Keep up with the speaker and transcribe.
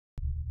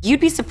You'd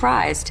be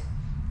surprised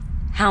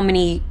how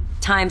many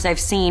times I've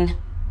seen,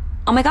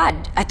 oh my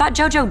God, I thought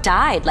JoJo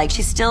died. Like,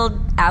 she's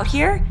still out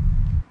here?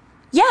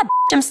 Yeah,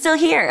 I'm still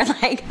here.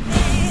 Like,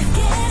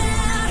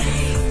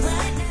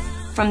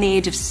 from the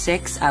age of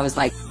 6, I was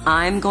like,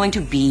 I'm going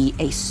to be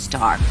a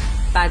star.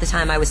 By the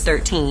time I was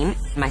 13,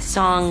 my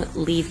song,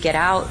 Leave, Get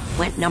Out,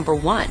 went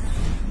 #1.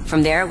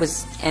 From there, it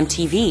was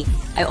MTV.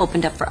 I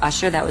opened up for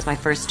Usher. That was my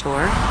first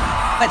tour.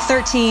 At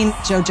 13,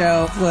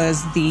 JoJo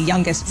was the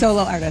youngest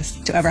solo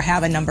artist to ever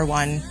have a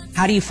 #1.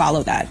 How do you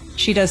follow that?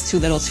 She does Too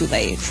Little Too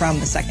Late from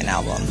the second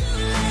album.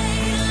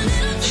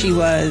 She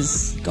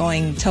was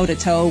going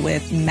toe-to-toe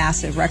with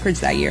massive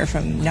records that year,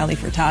 from Nelly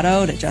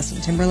Furtado to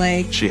Justin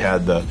Timberlake. She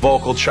had the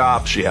vocal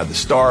chops, she had the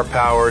star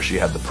power, she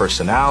had the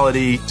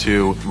personality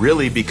to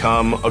really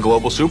become a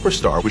global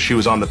superstar, which she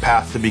was on the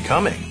path to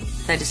becoming.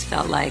 I just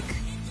felt like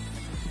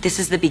this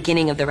is the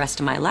beginning of the rest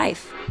of my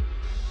life.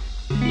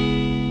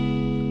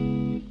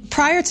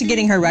 Prior to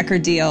getting her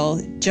record deal,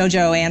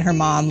 JoJo and her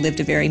mom lived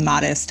a very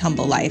modest,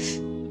 humble life.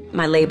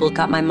 My label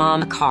got my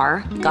mom a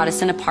car, got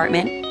us an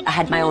apartment. I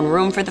had my own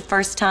room for the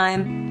first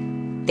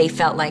time. They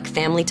felt like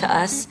family to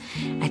us.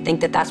 I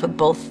think that that's what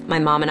both my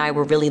mom and I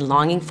were really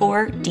longing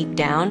for deep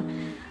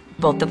down.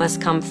 Both of us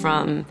come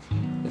from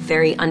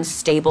very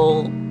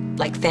unstable,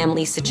 like,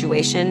 family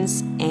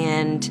situations,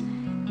 and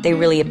they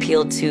really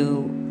appealed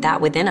to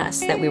that within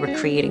us, that we were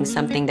creating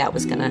something that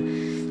was gonna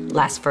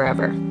last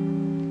forever.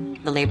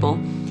 The label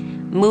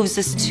moves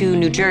us to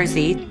New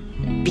Jersey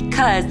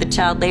because the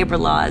child labor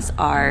laws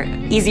are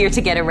easier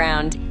to get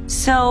around.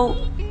 So,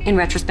 in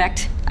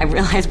retrospect, I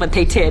realized what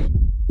they did.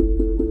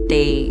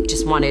 They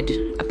just wanted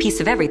a piece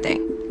of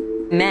everything.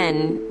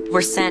 Men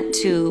were sent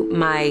to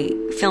my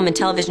film and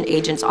television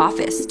agent's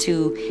office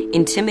to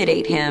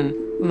intimidate him.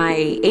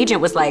 My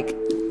agent was like,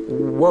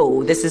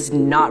 whoa, this is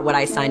not what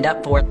I signed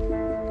up for.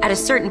 At a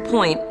certain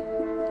point,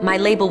 my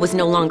label was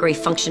no longer a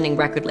functioning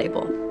record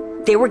label.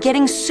 They were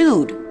getting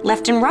sued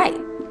left and right.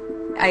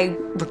 I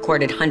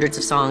recorded hundreds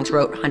of songs,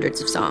 wrote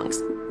hundreds of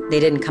songs. They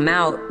didn't come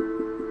out.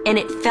 And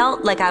it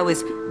felt like I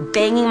was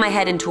banging my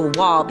head into a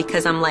wall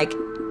because I'm like,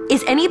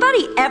 is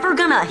anybody ever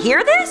gonna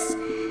hear this?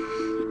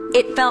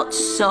 It felt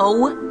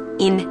so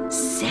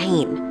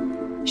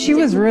insane. She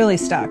was really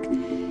stuck.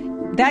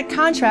 That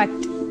contract,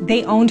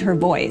 they owned her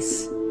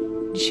voice.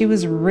 She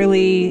was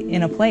really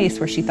in a place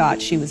where she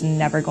thought she was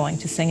never going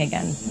to sing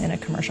again in a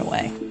commercial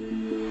way.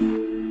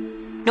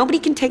 Nobody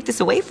can take this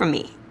away from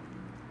me.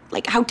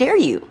 Like, how dare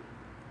you?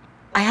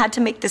 I had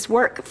to make this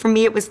work. For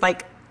me, it was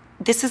like,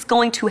 this is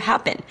going to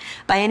happen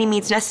by any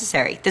means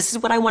necessary. This is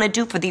what I want to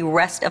do for the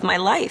rest of my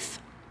life.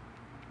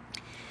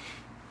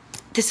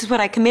 This is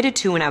what I committed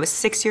to when I was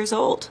 6 years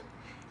old.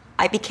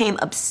 I became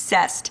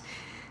obsessed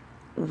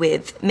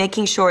with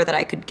making sure that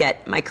I could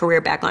get my career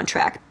back on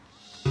track.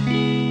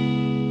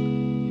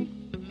 1,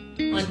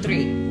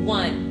 3,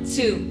 1,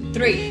 2,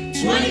 3.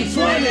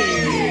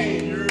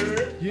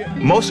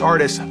 2020! Most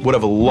artists would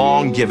have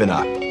long given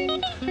up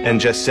and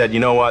just said, you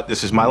know what,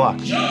 this is my luck.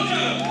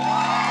 JoJo!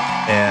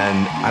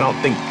 And I don't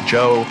think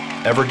Joe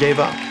ever gave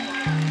up.